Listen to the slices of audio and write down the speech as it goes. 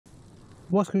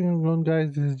What's going on,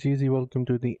 guys? This is GZ. Welcome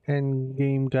to the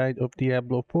Endgame guide of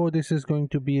Diablo 4. This is going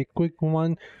to be a quick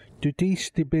one to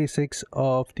teach the basics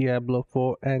of Diablo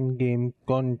 4 Endgame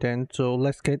content. So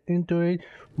let's get into it.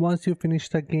 Once you finish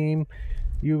the game,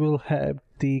 you will have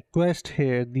the quest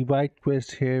here, the white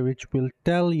quest here, which will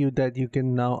tell you that you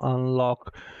can now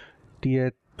unlock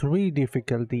tier 3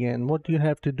 difficulty. And what you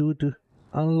have to do to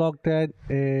unlock that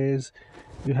is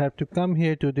you have to come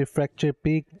here to the fracture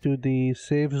peak, to the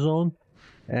safe zone,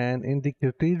 and in the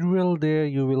cathedral there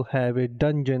you will have a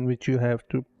dungeon which you have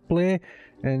to play,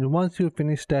 and once you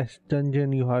finish that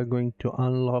dungeon you are going to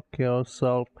unlock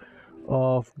yourself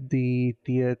of the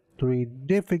tier 3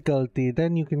 difficulty.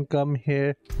 Then you can come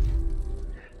here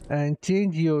and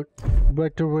change your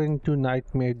veteran to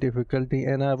nightmare difficulty,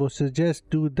 and I would suggest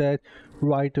do that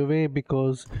right away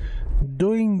because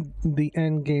doing the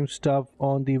end game stuff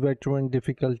on the veteran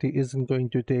difficulty isn't going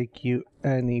to take you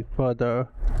any further.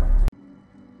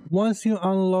 Once you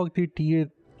unlock the tier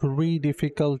 3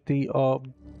 difficulty of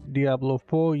Diablo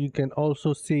 4, you can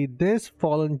also see this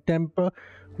Fallen Temper,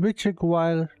 which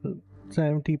requires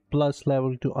 70 plus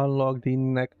level to unlock the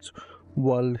next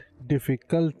world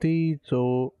difficulty.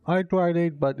 So I tried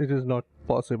it, but it is not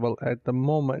possible at the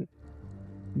moment.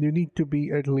 You need to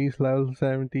be at least level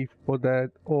 70 for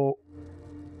that, or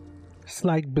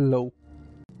slight below.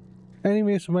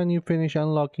 Anyways, when you finish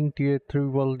unlocking tier 3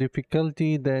 world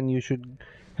difficulty, then you should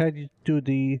head to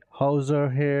the Hauser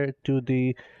here, to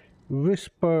the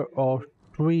Whisper of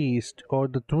Trees, or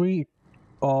the Tree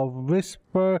of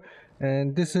Whisper,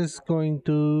 and this is going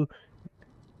to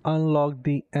unlock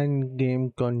the end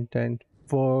game content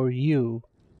for you.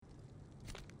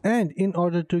 And in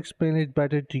order to explain it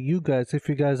better to you guys, if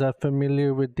you guys are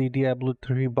familiar with the Diablo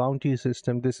 3 bounty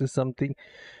system, this is something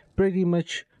pretty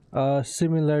much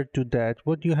similar to that.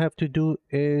 What you have to do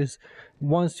is,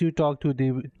 once you talk to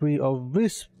the Tree of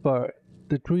Whisper,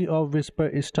 the Tree of Whisper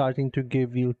is starting to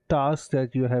give you tasks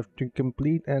that you have to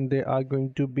complete, and there are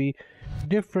going to be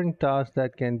different tasks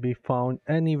that can be found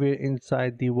anywhere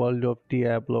inside the world of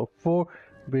Diablo 4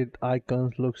 with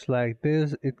icons looks like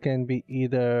this. It can be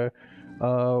either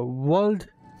world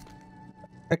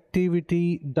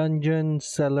activity, dungeon,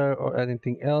 cellar, or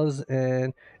anything else,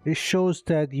 and it shows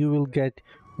that you will get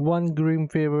one grim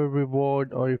favor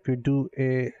reward, or if you do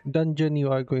a dungeon you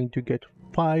are going to get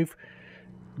 5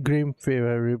 grim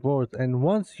favor rewards. And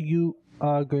once you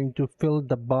are going to fill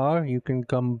the bar, you can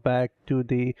come back to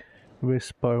the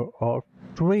Whisper of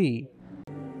Tree,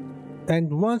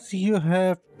 and once you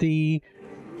have the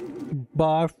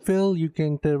bar fill, you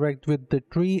can interact with the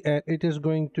tree and it is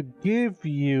going to give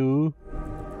you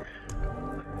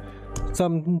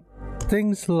some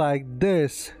things like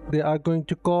this. They are going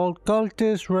to call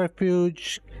cultist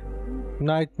refuge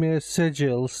nightmare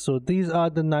sigils. So these are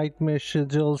the nightmare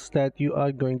sigils that you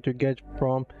are going to get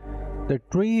from the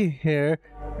tree here,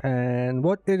 and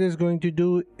what it is going to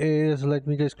do is, let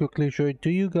me just quickly show it to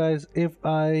you guys. If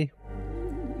I,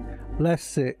 let's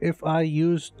say if I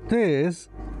use this,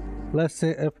 let's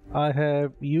say if I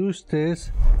have used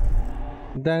this,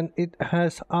 then it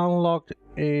has unlocked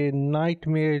a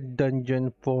nightmare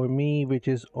dungeon for me, which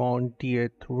is on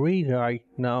tier 3 right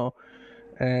now.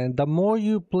 And the more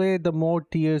you play, the more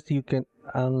tiers you can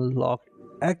unlock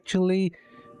actually,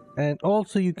 and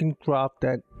also you can craft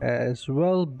that as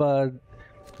well. But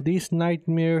these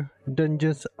nightmare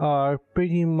dungeons are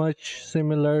pretty much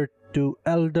similar to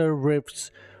Elder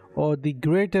Rifts, or the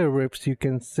greater rifts you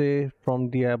can say, from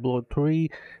Diablo 3.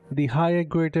 The higher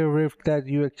greater rift that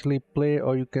you actually play,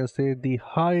 or you can say the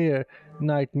higher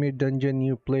nightmare dungeon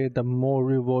you play, the more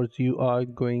rewards you are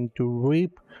going to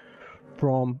reap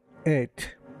from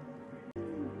it.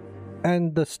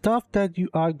 And the stuff that you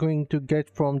are going to get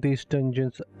from these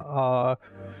dungeons are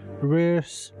rare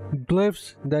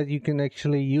glyphs that you can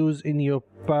actually use in your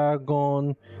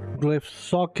Paragon glyph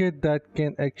socket that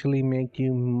can actually make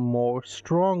you more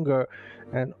stronger.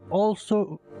 And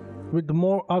also with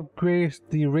more upgrades,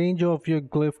 the range of your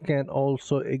glyph can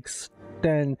also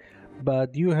extend,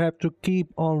 but you have to keep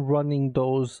on running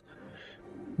those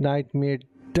nightmare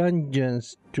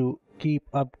dungeons to keep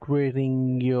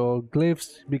upgrading your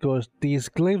glyphs, because these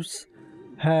glyphs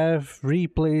have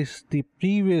replaced the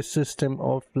previous system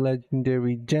of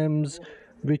legendary gems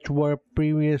which were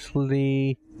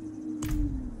previously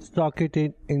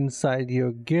socketed inside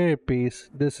your gear piece.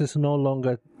 This is no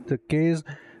longer the case.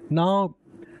 Now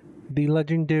the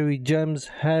legendary gems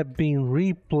have been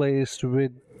replaced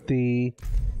with the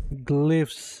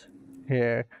glyphs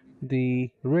here,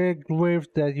 the rare glyphs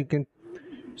that you can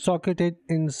socket it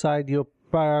inside your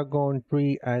Paragon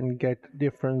tree and get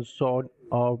different sort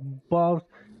of buffs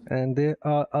and there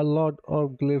are a lot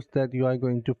of glyphs that you are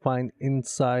going to find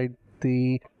inside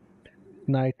the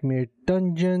nightmare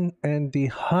dungeon. And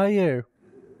the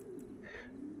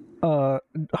uh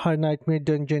high nightmare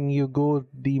dungeon you go,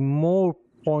 the more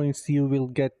points you will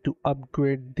get to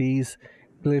upgrade these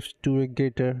glyphs to a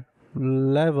greater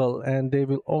level, and they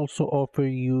will also offer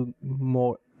you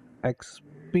more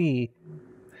XP.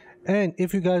 And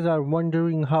if you guys are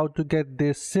wondering how to get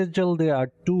this sigil, there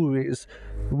are two ways.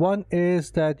 One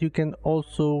is that you can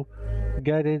also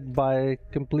get it by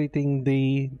completing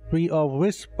the Tree of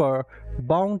Whisper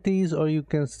bounties, or you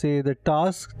can say the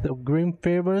tasks, the grim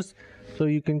favors. So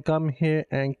you can come here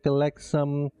and collect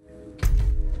some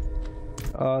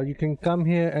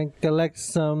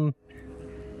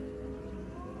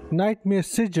nightmare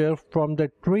sigil from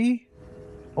the tree,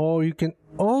 or you can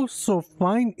also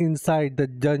find inside the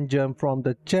dungeon from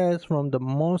the chest, from the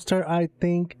monster. I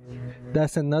think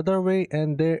that's another way,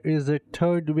 and there is a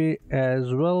third way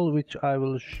as well, which I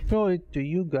will show it to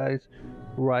you guys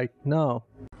right now.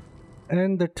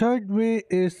 And the third way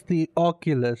is the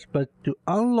Oculus, but to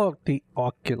unlock the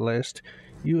Oculus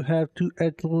you have to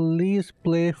at least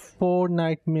play 4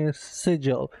 nightmare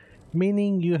sigil,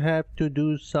 meaning you have to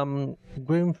do some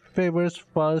grim favors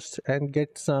first and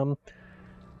get some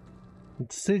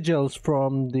sigils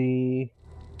from the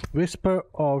Whisper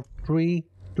of Tree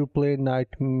to play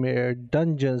Nightmare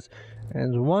Dungeons.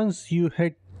 And once you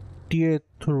hit tier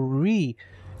 3,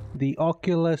 the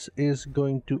Oculus is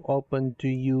going to open to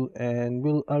you and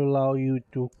will allow you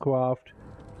to craft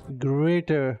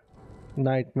greater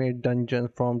Nightmare Dungeon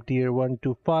from tier 1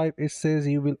 to 5. It says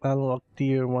you will unlock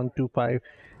tier 1 to 5.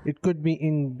 It could be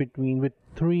in between with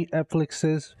 3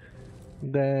 affixes.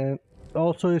 Then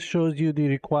also it shows you the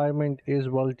requirement is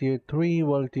world tier 3,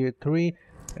 world tier 3,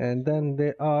 and then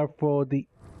there are for the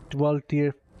world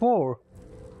tier 4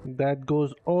 that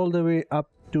goes all the way up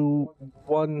to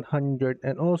 100.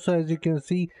 And also, as you can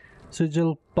see,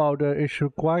 sigil powder is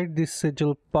required. This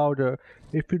sigil powder,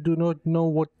 if you do not know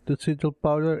what the sigil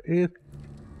powder is,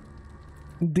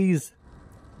 these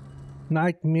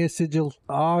nightmare sigils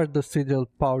are the sigil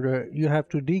powder. You have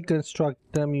to deconstruct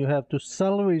them, you have to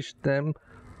salvage them.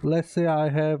 Let's say I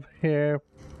have here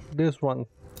this one.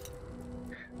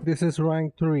 This is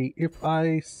rank 3. If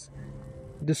I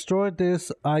destroy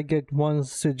this, I get 1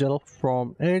 sigil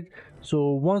from it. So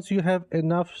once you have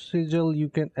enough sigil, you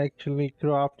can actually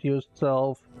craft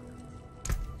yourself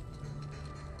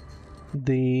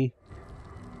the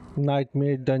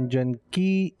nightmare dungeon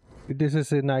key. This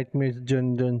is a nightmare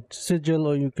dungeon sigil,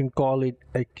 or you can call it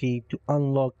a key to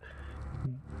unlock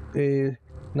a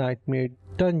nightmare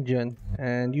dungeon.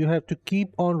 And you have to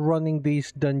keep on running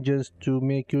these dungeons to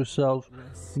make yourself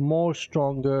more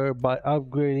stronger by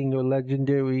upgrading your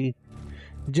legendary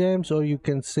gems, or you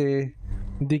can say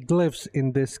the glyphs.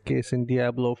 In this case, in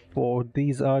Diablo 4,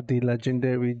 these are the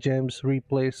legendary gems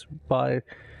replaced by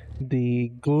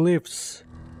the glyphs.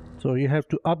 So you have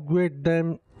to upgrade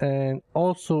them. And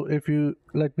also, if you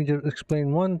let me just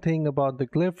explain one thing about the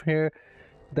glyph here,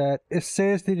 that it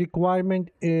says the requirement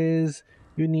is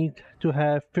you need to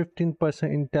have 15%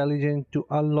 intelligence to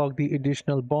unlock the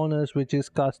additional bonus, which is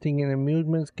casting an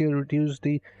amusement skill reduce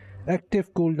the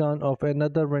active cooldown of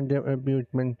another random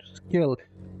amusement skill.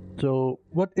 So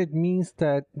what it means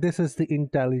that this is the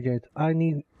intelligence. I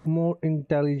need more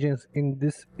intelligence in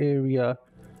this area,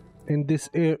 in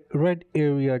this red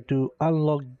area, to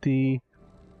unlock the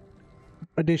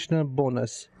additional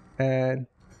bonus. And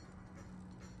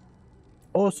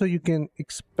also you can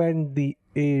expand the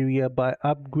area by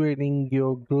upgrading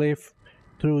your glyph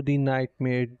through the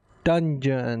nightmare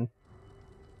dungeon.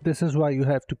 This is why you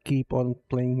have to keep on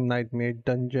playing nightmare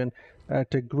dungeon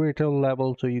at a greater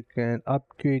level, so you can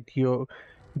upgrade your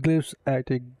glyphs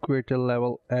at a greater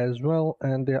level as well.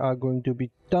 And there are going to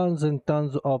be tons and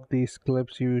tons of these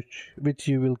glyphs which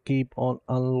you will keep on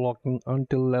unlocking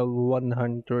until level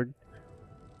 100.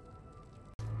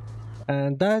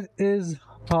 And that is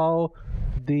how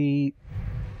the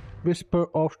Whisper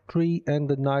of Tree and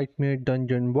the Nightmare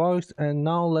Dungeon works. And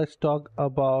now let's talk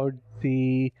about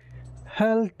the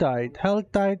Helltide.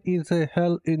 Helltide is a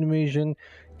hell invasion,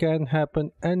 can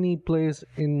happen any place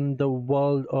in the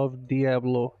world of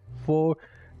Diablo 4.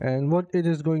 And what it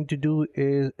is going to do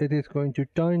is it is going to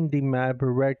turn the map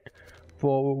red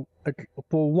for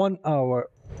 1 hour.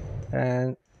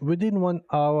 And within 1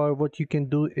 hour, what you can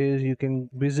do is you can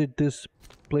visit this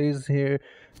place here,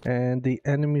 and the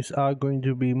enemies are going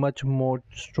to be much more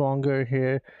stronger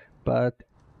here. But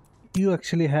you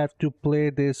actually have to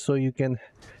play this so you can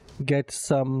get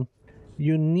some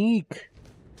unique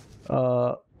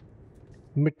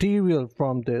material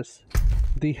from this.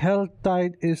 The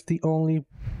Helltide is the only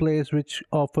place which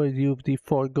offers you the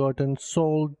Forgotten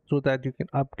Soul so that you can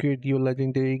upgrade your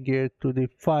legendary gear to the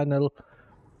final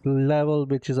level,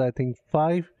 which is I think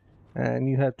 5, and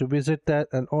you have to visit that.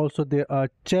 And also there are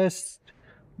chests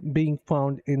being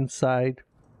found inside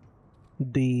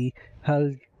the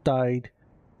Helltide,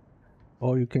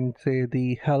 or you can say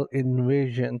the Hell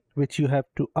Invasion, which you have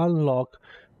to unlock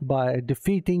by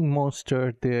defeating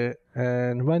monster there.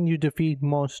 And when you defeat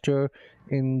monster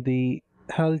in the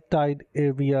Helltide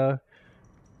area,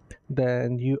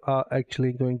 then you are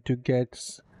actually going to get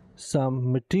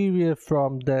some material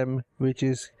from them, which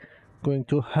is going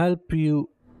to help you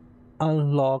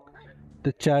unlock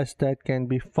the chest that can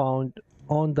be found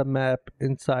on the map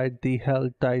inside the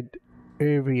Helltide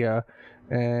area.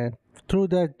 And through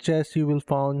that chest you will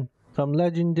find some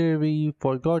legendary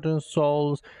Forgotten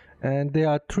Souls, and there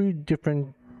are 3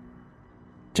 different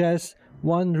chests.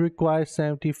 One requires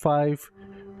 75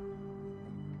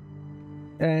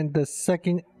 and the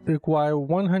second require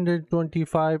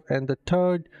 125, and the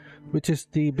third, which is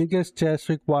the biggest chest,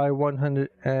 require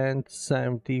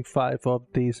 175 of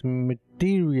these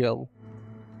material.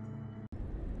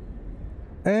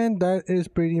 And that is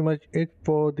pretty much it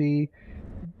for the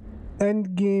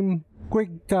end game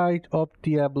quick guide of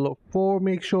Diablo 4.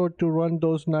 Make sure to run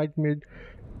those nightmare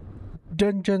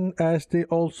dungeon, as they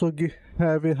also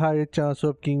have a higher chance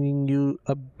of giving you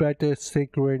a better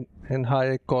secret and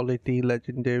higher quality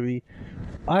legendary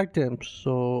items.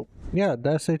 So yeah,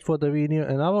 that's it for the video,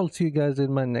 and I will see you guys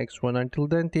in my next one. Until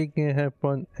then, take care, have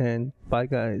fun, and bye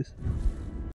guys.